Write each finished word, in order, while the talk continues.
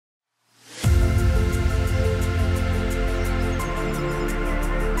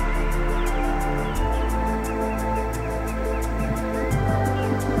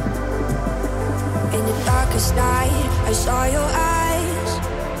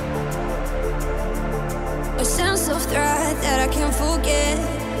forget.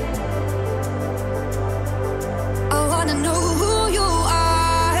 I wanna know who you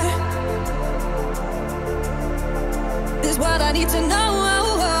are. This is what I need to know.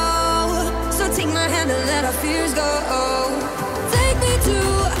 So take my hand and let our fears go. Take me to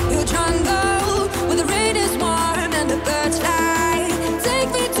your jungle where the rain is warm and the birds fly. Take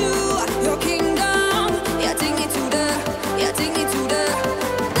me to your kingdom. Yeah, take me to the. Yeah, take me to the.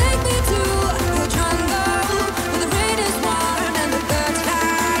 Take me to your jungle where the rain is warm and the birds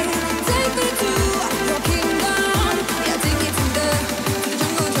fly. Take me to your kingdom. Yeah, take me to the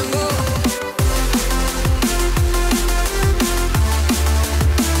jungle, jungle.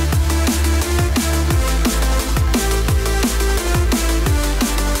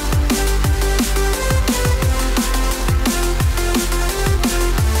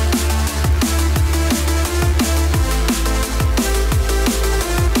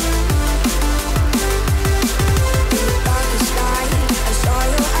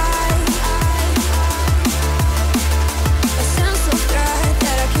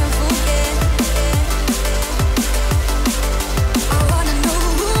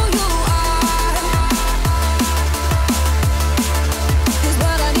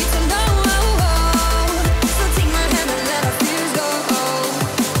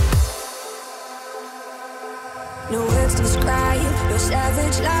 No words describe your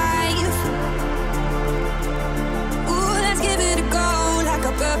savage life. Ooh, let's give it a go like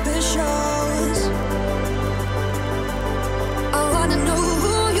our purpose shows. I wanna know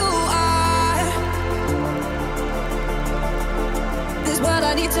who you are. This is what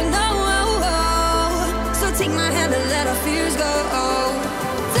I need to know. So take my hand and let our fears go.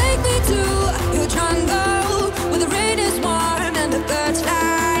 Take me to your jungle where the rain is warm and the birds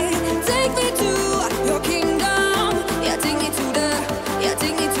fly. Take me to your kingdom. Yeah, take me to the. Yeah,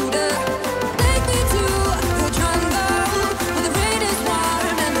 take me to the. Take me to your jungle where the rain is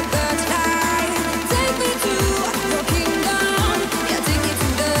warm and the birds fly. Take me to your kingdom. Yeah, take me to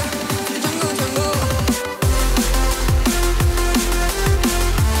the jungle, jungle.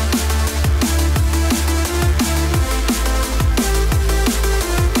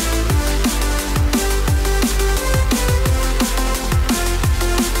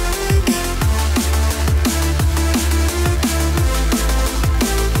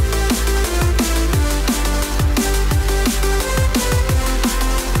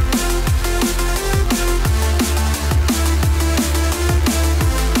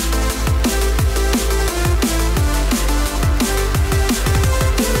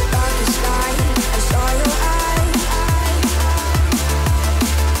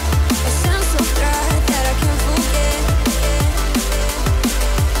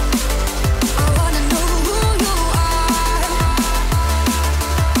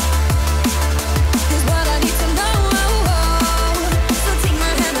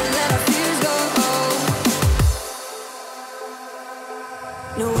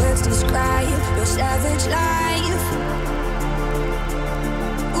 No words describe your savage life.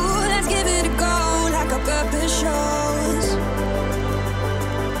 Ooh, let's give it a go like our purpose shows.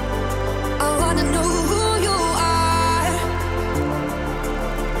 I wanna know who you are.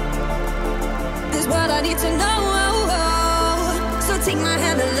 This is what I need to know. So take my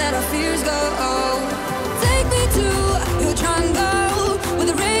hand and let our fears go.